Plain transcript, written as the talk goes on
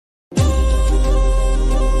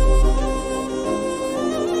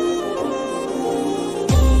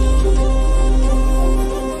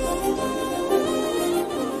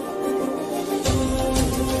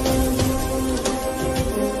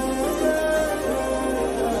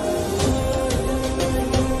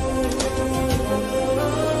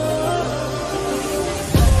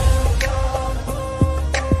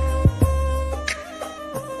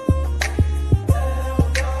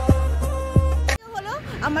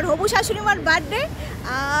আমার হবু শাশুড়িমার বার্থডে,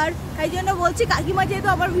 আর তাই জন্য বলছি কাকিমা যেহেতু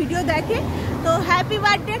আমার ভিডিও দেখে, তো হ্যাপি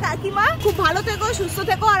বার্থডে কাকিমা। খুব ভালো থেকো, সুস্থ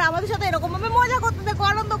থেকো, আর আমাদের সাথে এরকমভাবে মজা করতে থেকো,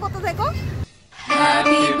 আনন্দ করতে থেকো।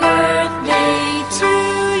 Happy birthday to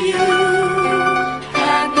you.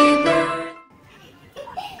 Happy birthday.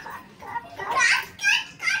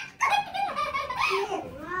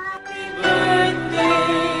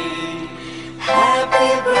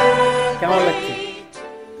 কেমন লাগছে?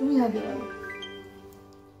 তুমি আগে বলো।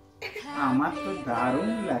 আমার তো দারুণ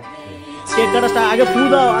লাগছে। কেক কাটা আগে ফু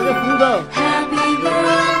দাও, আগে ফু দাও। Happy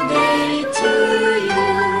birthday to you.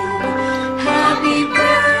 Happy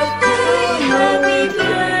birthday, happy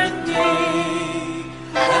birthday.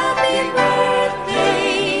 Happy birthday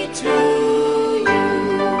to you.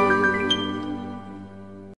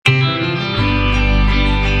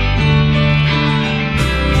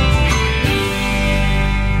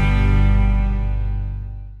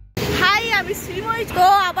 High, আমি শ্রীময়ী। তো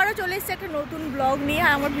আবারও চলে এসেছি একটা নতুন ব্লগ নিয়ে।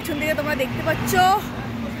 আর আমার পিছন দিকে তোমরা দেখতে পাচ্ছ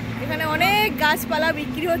এখানে অনেক গাছপালা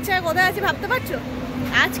বিক্রি হচ্ছে। আর কোথায় আছি ভাবতে পারছো?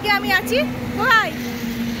 আজকে আমি আছি কোথায়?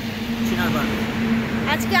 চিনার পার্ক।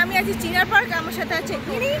 আজকে আমি আছি চিনার পার্ক। আমার সাথে আছে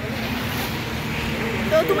ইনি।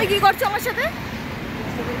 তো তুমি কি করছো আমার সাথে?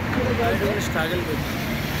 স্ট্রাগল করছি।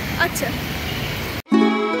 আচ্ছা,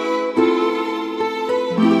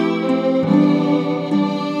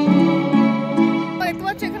 দেখতে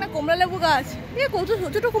পাচ্ছ এখানে কমলা লেবু গাছ। কত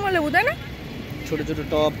ছোট ছোট কমলা লেবু, তাই না? ছোট ছোট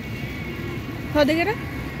টপ। হ্যাঁ, দেখে না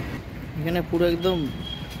এখানে পুরো একদম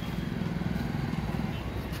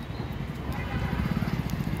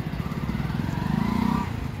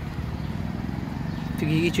তুই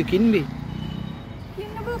কি কিছু কিনবি?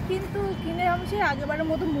 কিনবো, কিন্তু কিনে আমি সেই আগেবারের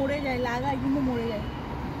মতো মরে যায়, লাগাই কিন্তু মরে যায়।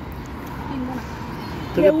 কিনবো না।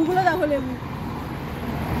 লেবুগুলো দেখো, লেবু।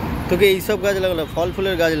 তোকে এইসব গাছ লাগালো, ফল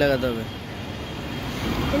ফুলের গাছ লাগাতে হবে।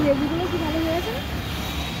 এই লেবুগুলো কি ভালো হয়েছে?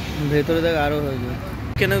 ভেতরে দেখ আরো হয়ে যাবে।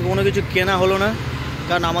 কেন কোনো কিছু কেনা হলো না,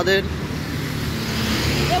 কারণ আমাদের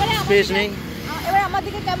স্পেস নেই। এবার আমার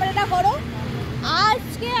দিকে ক্যামেরাটা করো।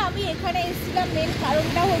 আজকে আমি এখানে এসেছিলাম, মেন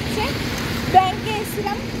কারণটা হচ্ছে ব্যাংকে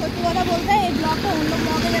এসেছিলাম। সত্যি কথা বলতে এই ব্লগটা অন্য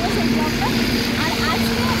ব্লগে যাবে, সেই ব্লগটা। আর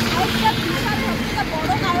আজকে আরেকটা বিশাল সবথেকে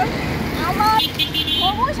বড় কারণ, আমার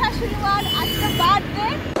হবু শাশুড়িমার আজকে বার্থডে।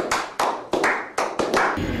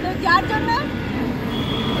 তো যার জন্য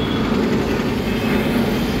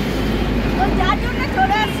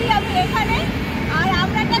চলে আসছি আমি এখানে। আর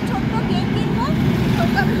আমরা একটা ছোট্ট কেক কিনবো।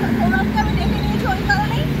 সৌরভকে আমি দেখে নিয়েছি ওই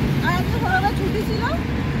কারণেই। আর আজকে সৌরভের ছুটি ছিল,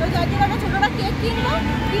 তো যার জন্য একটা ছোটোটা কেক কিনবো।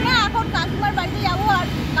 কিনে এখন কাকিমার বাড়িতে যাবো। আর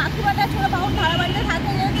কাকিমাটা ছোটো বাবুর ভাড়া বাড়িতে থাকে,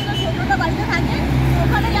 যেহেতু ছোটোটা বাড়িতে থাকে,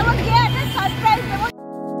 ওখানে যাবো, গিয়ে একটা সারপ্রাইজ দেবো।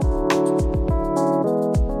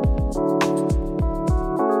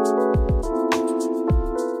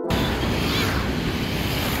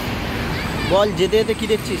 বল, যেতে যেতে কি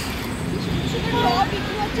দেখছিস?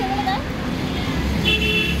 বিক্রি হচ্ছে এগুলো, দেখ।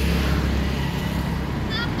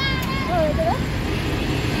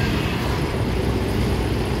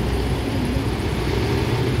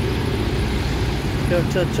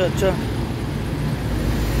 আচ্ছা আচ্ছা আচ্ছা।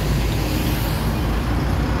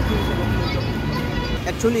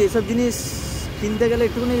 অ্যাকচুয়ালি এসব জিনিস কিনতে গেলে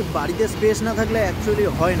একটুখানি বাড়িতে স্পেস না থাকলে অ্যাকচুয়ালি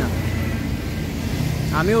হয় না।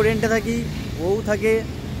 আমিও রেন্টে থাকি, ও থাকে,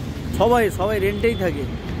 সবাই রেন্টেই থাকে।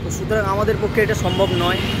 তো সুতরাং আমাদের পক্ষে এটা সম্ভব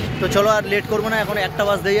নয়। তো চলো আর লেট করবো না, এখন 1টা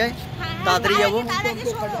বাজতে যায়, তাড়াতাড়ি যাবো।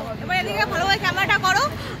 এবার এদিকে ভালোভাবে ক্যামেরাটা করো।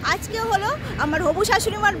 আজকে হলো আমার হবু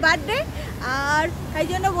শাশুড়িমার বার্থডে, আর তাই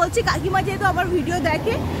জন্য বলছি কাকিমা যেহেতু আমার ভিডিও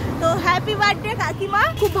দেখে, তো হ্যাপি বার্থডে কাকিমা।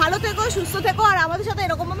 খুব ভালো থেকো, সুস্থ থেকো, আর আমাদের সাথে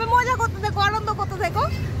এরকমভাবে মজা করতে থেকো, আনন্দ করতে থেকো।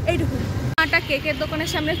 এইটুকু। একটা কেকের দোকানের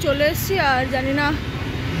সামনে চলে এসেছি, আর জানি না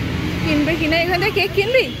কিনবে কিনা। এখান থেকে কেক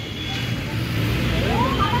কিনবি?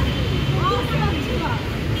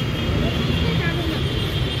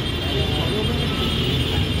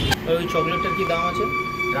 ওই চকলেটটার কি দাম আছে?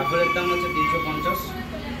 ট্রাফেলের দাম হচ্ছে 350।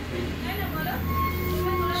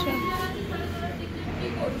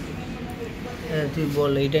 হ্যাঁ, তুই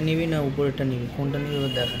বল এইটা নিবি না উপরেরটা নিবি, কোনটা নিবি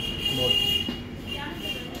এবার দেখা, বল।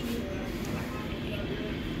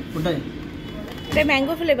 ওটাই এটা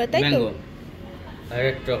ম্যাঙ্গো ফ্লেভার, তাই তো? ম্যাঙ্গো আর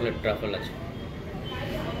এক চকলেট ট্রাফেল আছে।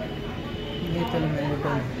 তাহলে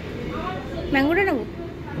ম্যাঙ্গোটা, ম্যাঙ্গোটা নেবো।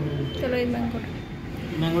 চলো এই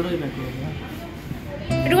ম্যাঙ্গোটাই কাটি।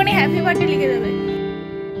 একটুখানি হ্যাপি বার্থডে লিখে দেবে।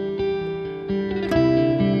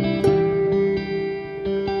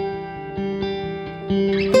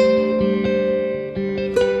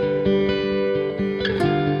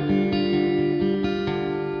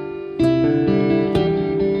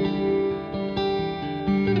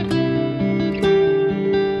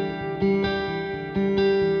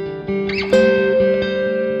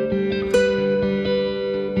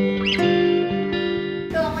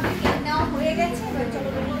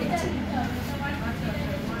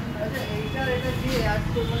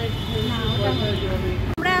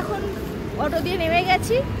 দিয়ে নেমে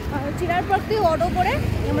গেছি, চিনার পর থেকে অটো করে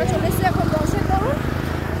আমরা চলে এসেছি এখন বসে করুন।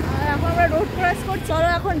 আর এখন আমরা রোড ক্রস করছি। চলো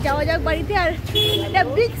এখন যাওয়া যাক বাড়িতে। আর একটা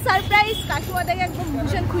বিগ সারপ্রাইজ, কাকিমা দেখে একদম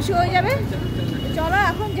ভীষণ খুশি হয়ে যাবে। চলো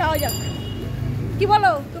এখন যাওয়া যাক। কি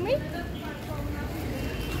বলো তুমি?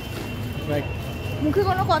 মুখে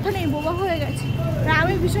কোনো কথা নেই, বোবা হয়ে গেছে। আর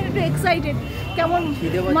আমি ভীষণ একটু এক্সাইটেড, কেমন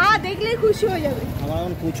মা দেখলেই খুশি হয়ে যাবে। আমার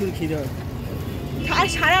এখন প্রচুর খিদে হয়। আর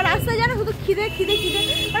সারা রাস্তা জানো শুধু খিদে খিদে খিদে,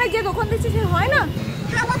 মানে যে দোকান দিচ্ছে সে হয় না।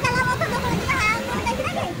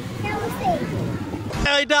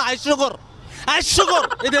 এটা হাস্যকর, হাস্যকর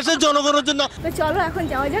এই দেশের জনগণের জন্য। তো চলো এখন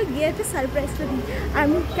যাওয়া যাক, গিয়ে একটা সারপ্রাইজটা দিই। আর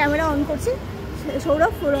আমি ক্যামেরা অন করছি,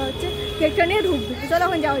 সৌরভ পুরো হচ্ছে কেকটা নিয়ে ঢুকবে। চলো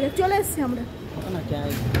এখন যাওয়া যাক, চলে এসছি আমরা।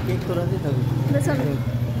 কেক তোরা দিয়ে থাকবি। চলো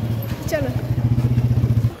চলো।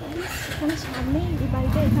 এখানে সামনেই এই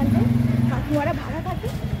বাড়িটা, এখানটায় কাকিমারা ভাড়া থাকে।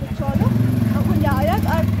 তো চলো এখন যাওয়া যাক।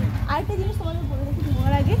 আর আরেকটা জিনিস তোমাদের বলে রাখি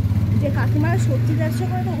ধোয়ার আগে, যে কাকিমারা সবজি ব্যবসা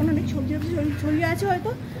করে, তখন অনেক সবজি ছড়িয়ে আছে,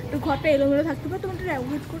 হয়তো একটু ঘরটা এলোমেলো থাকতে পারে, তোমরা একটু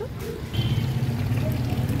অ্যাভয়েড করো।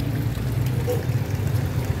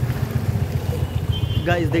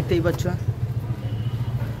 গাইস দেখতেই পাচ্ছ,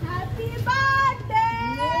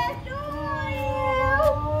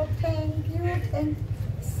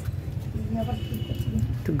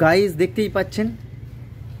 তো গাইস দেখতেই পাচ্ছেন,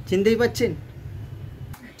 চিনতেই পাচ্ছেন।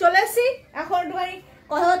 চলে এসছি এখন, একটুখানি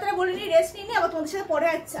কথাবার্তা বলিনি, রেস্ট নিয়ে আবার তোমাদের সাথে পরে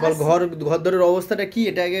যাচ্ছে। বল ঘর দরের অবস্থাটা কি,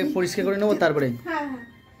 এটা আগে পরিষ্কার করে নেবো তারপরে। হ্যাঁ হ্যাঁ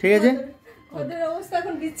ঠিক আছে, ওদের অবস্থা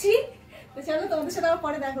এখন দিচ্ছি। তো চলো তোমাদের সাথে আবার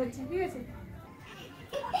পরে দেখা হচ্ছে, ঠিক আছে?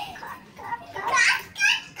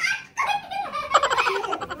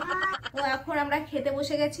 তো এখন আমরা খেতে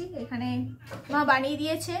বসে গেছি। এখানে মা বানিয়ে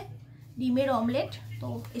দিয়েছে ডিমের অমলেট, তো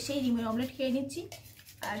এসেই ডিমের অমলেট খেয়ে নিচ্ছি।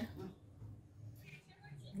 আর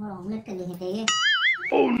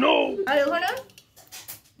আর ওখানে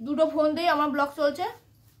দুটো ফোন দিয়ে আমার ব্লগ চলছে,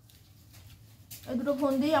 এই দুটো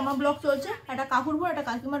ফোন দিয়ে আমার ব্লগ চলছে। একটা কাকুর ফোন, একটা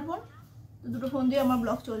কাকিমার ফোন, তো দুটো ফোন দিয়ে আমার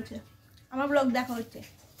ব্লগ চলছে, আমার ব্লগ দেখা হচ্ছে।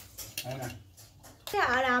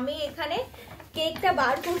 আর আমি এখানে কেকটা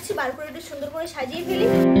বার করছি, বার করে একটু সুন্দর করে সাজিয়ে ফেলি।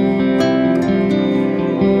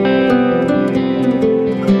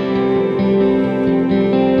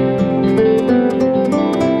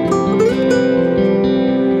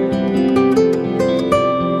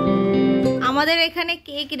 আমাদের এখানে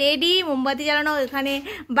কেক রেডি, মোমবাতি জ্বালানো, এখানে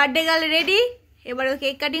বার্থডে গার্ল রেডি, এবারে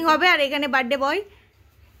কেক কাটিং হবে। আর এখানে বার্থডে বয়,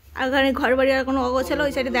 আর ওখানে ঘর বাড়ি আর কোনো অগোছালো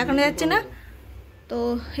ওই সাইডে দেখানো যাচ্ছে না। তো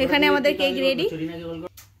এখানে আমাদের কেক রেডি।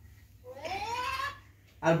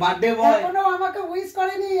 আর বার্থডে বয় এখনো আমাকে উইশ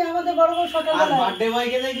করেনি, আমাদের বড় বড় সকালবেলা। আর বার্থডে বয়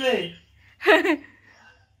কে দেখবে?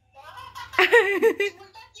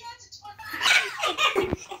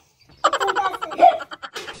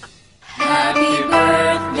 Happy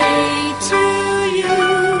birthday to you.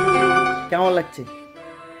 কেমন লাগছে?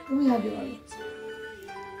 তুমি আগে বলো।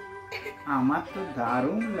 আমার তো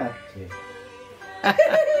দারুণ লাগছে।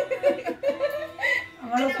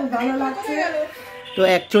 আমারও খুব ভালো লাগছে। তো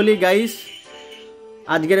অ্যাকচুয়ালি গাইস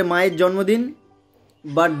আজকের মায়ের জন্মদিন,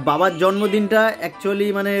 বাট বাবার জন্মদিনটা অ্যাকচুয়ালি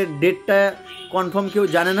মানে ডেটটা কনফার্ম কেউ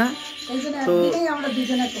জানে না, এই জন্য তো একদিনেই আমরা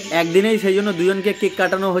দুজনে করি। একদিনেই সেই জন্য দুজনকে কেক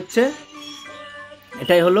কাটানো হচ্ছে,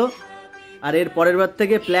 এটাই হলো। আর এর পরের বার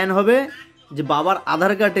থেকে প্ল্যান হবে যে বাবার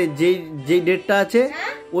আধার কার্ডে যেই ডেটটা আছে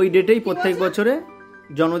ওই ডেটেই প্রত্যেক বছরে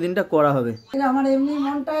জন্মদিনটা করা হবে। আমার এমনি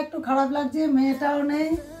মনটা একটু খারাপ লাগছে, মেয়েটাও নেই,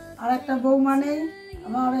 আর একটা বৌমা নেই,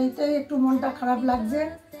 আমার এইটাই একটু মনটা খারাপ লাগছে।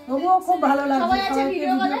 তবুও খুব ভালো লাগছে, সবাইকে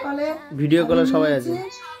ভিডিও কলে সবাই আছে,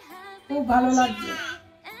 খুব ভালো লাগছে।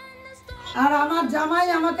 আর আমার জামাই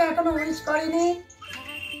আমাকে এখনো উইশ করেনি,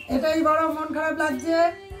 এটাই বড় মন খারাপ লাগছে।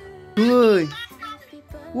 তুই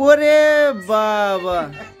ওরে বাবা,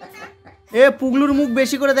 এ পুগলুর মুখ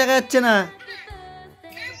বেশি করে দেখা যাচ্ছে না,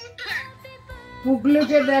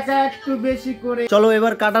 পুগলুকে দেখা একটু বেশি করে। চলো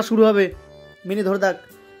এবার কাটা শুরু হবে। মিনি ধরে থাক।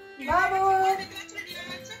 বাবু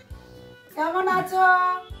কেমন আছো?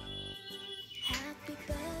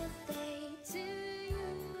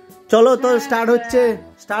 চলো তো স্টার্ট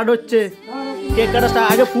হচ্ছে কেক কাটা স্টার্ট।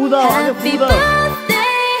 আগে ফু দাও, আগে ফু দাও।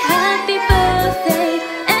 Happy birthday,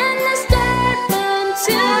 and the start from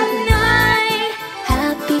tonight.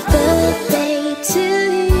 Happy birthday to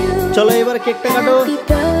you. চলো এবার কেকটা কাটো। Happy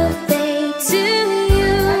birthday to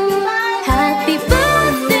you. Happy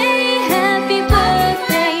birthday, happy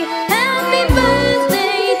birthday, happy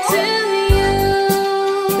birthday to you.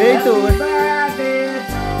 এই তো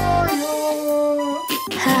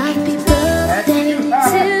Happy birthday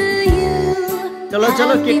to you. চলো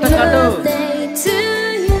চলো কেকটা কাটো, Birthday to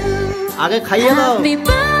you. আগে খাইয়ে দাও।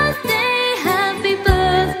 Happy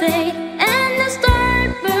birthday, and the start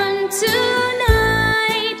from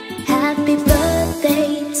tonight. Happy birthday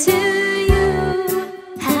to you.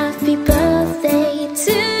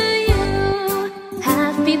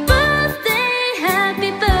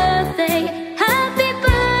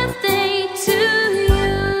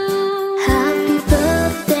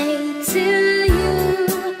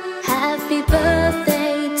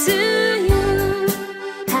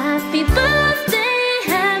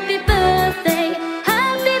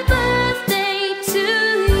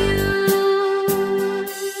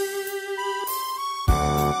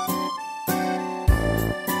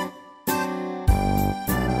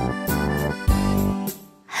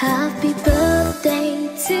 Happy birthday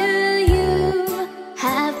to you.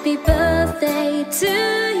 Happy birthday to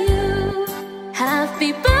you.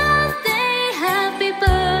 Happy birthday,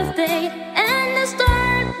 and the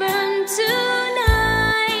stars burn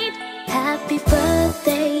tonight. Happy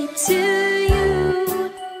birthday to you.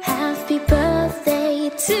 Happy birthday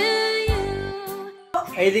to you.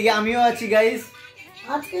 এইদিকে আমিও আছি guys.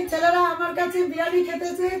 আজকে ছেলেরা আমার কাছে বিরিয়ানি খেতে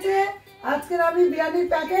চেয়েছে, আজকে আমি বিরিয়ানির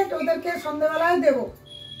প্যাকেট ওদেরকে সন্ধ্যাবেলায় দেব।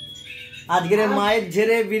 আজকের মায়ের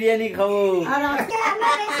ঝেড়ে বিরিয়ানি খাবো। আর আজকে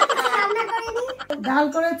ডাল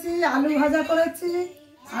করেছি, আলু ভাজা করেছি,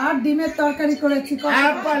 আর ডিমের তরকারি করেছি।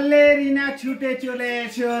 পারলে রিনা ছুটে চলে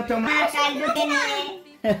এসো তোমার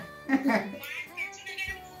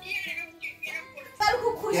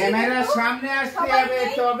ক্যামেরার সামনে আসতে হবে,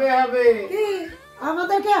 তবে হবে। কি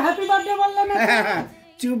আমাদেরকে হ্যাপি বার্থডে বললে না?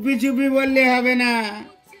 চুপি চুপি বললে হবে না।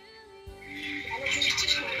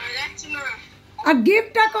 আর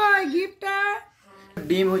গিফটটা কই? গিফটটা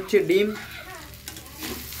ডিম হচ্ছে ডিম।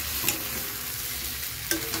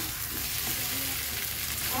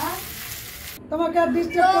 তোমাকে আর তো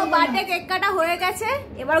ডিস্টার্ব করব না। বার্থডে কেক কাটা হয়ে গেছে,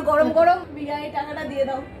 এবার গরম গরম বিরিয়ানি টাকাটা দিয়ে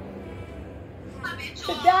দাও।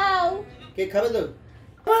 দাও কে খাবে তো?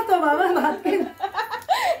 ও তো বাবা ভাত খেয়ে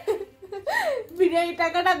বিরিয়ানি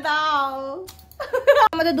টাকাটা দাও।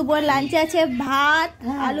 আমাদের দুপুরের লাঞ্চে আছে ভাত,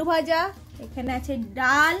 আলু ভাজা, এখানে আছে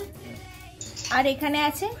ডাল, আর এখানে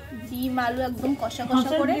আছে ডিম আলু একদম কষা কষা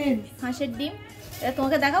হাঁসের করে, ডিম। হাঁসের ডিম। এটা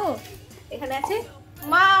তোমাকে দেখাবো। এখানে আছে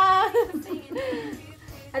মা,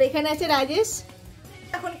 আর এখানে আছে রাজেশ।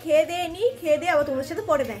 এখন খেয়ে দিয়ে নি, খেয়ে দিয়ে আবার তোমাদের সাথে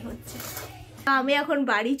পরে দেখা হচ্ছে। আমি এখন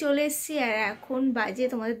বাড়ি চলে এসেছি, আর এখন বাজে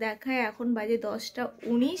তোমাদের দেখায়, এখন বাজে 10টা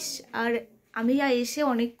 19। আর আমি যা এসে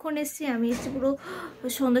অনেকক্ষণ এসেছি, আমি এসে পুরো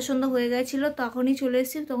সন্ধ্যা সন্ধ্যা হয়ে গেছিলো, তখনই চলে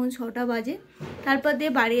এসেছি, তখন 6টা বাজে। তারপর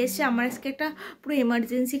দিয়ে বাড়ি এসে আমার আজকে একটা পুরো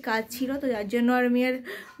এমার্জেন্সি কাজ ছিল, তো যার জন্য আর আমি আর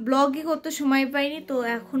ব্লগই করতে সময় পাইনি। তো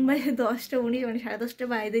এখন বাজে 10টা 19, মানে 10:30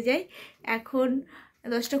 বাজতে যায়, এখন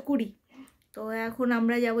 10টা 20। তো এখন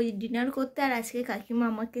আমরা যাবো ডিনার করতে। আর আজকে কাকিমা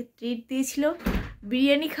আমাকে ট্রিট দিয়েছিল,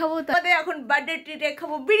 বিরিয়ানি খাবো। তো এখন বার্থডে ট্রিটে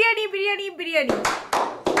খাবো বিরিয়ানি বিরিয়ানি বিরিয়ানি।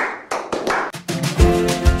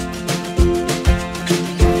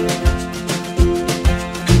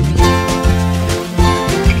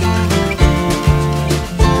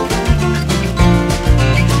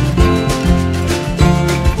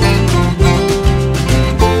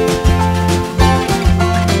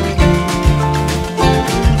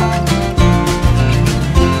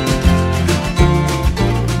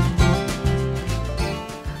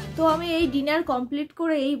 তো আমি এই ডিনার কমপ্লিট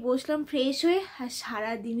করে এই বসলাম ফ্রেশ হয়ে, আর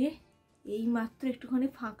সারাদিনে এই মাত্র একটুখানি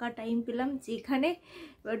ফাঁকা টাইম পেলাম, যেখানে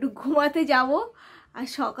একটু ঘুমাতে যাব। আর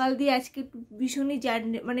সকাল দিয়ে আজকে ভীষণই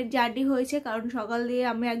জার্নি হয়েছে, কারণ সকাল দিয়ে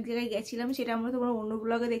আমি এক জায়গায় গেছিলাম, সেটা আমরা তোমরা অন্য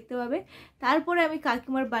ব্লগে দেখতে পাবে। তারপরে আমি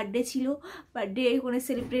কাকিমার বার্থডে ছিল, বার্থডে ওখানে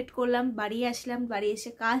সেলিব্রেট করলাম, বাড়ি আসলাম, বাড়ি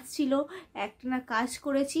এসে কাজ ছিল, একটানা কাজ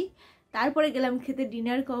করেছি। তারপরে গেলাম খেতে,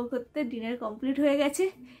 ডিনার করতে, ডিনার কমপ্লিট হয়ে গেছে,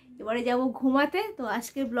 এবারে যাব ঘুমাতে। তো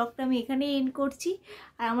আজকের ব্লগটা আমি এখানেই এন্ড করছি।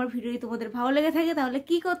 আর আমার ভিডিও তোমাদের ভালো লেগে থাকে তাহলে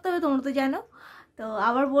কি করতে হবে তোমরা তো জানো, তো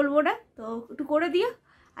আবার বলবো না, তো একটু করে দিও।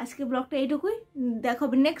 আজকে ব্লগটা এইটুকুই, দেখা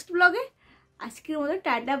হবে নেক্সট ব্লগে। আজকের মতো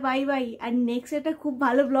টাটা বাই বাই। আর নেক্সট একটা খুব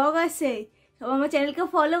ভালো ব্লগ আছে, সব আমার চ্যানেলকে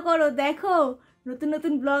ফলো করো, দেখো নতুন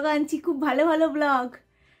নতুন ব্লগ আনছি, খুব ভালো ভালো ব্লগ।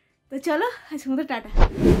 তো চলো আজকের মতো টাটা।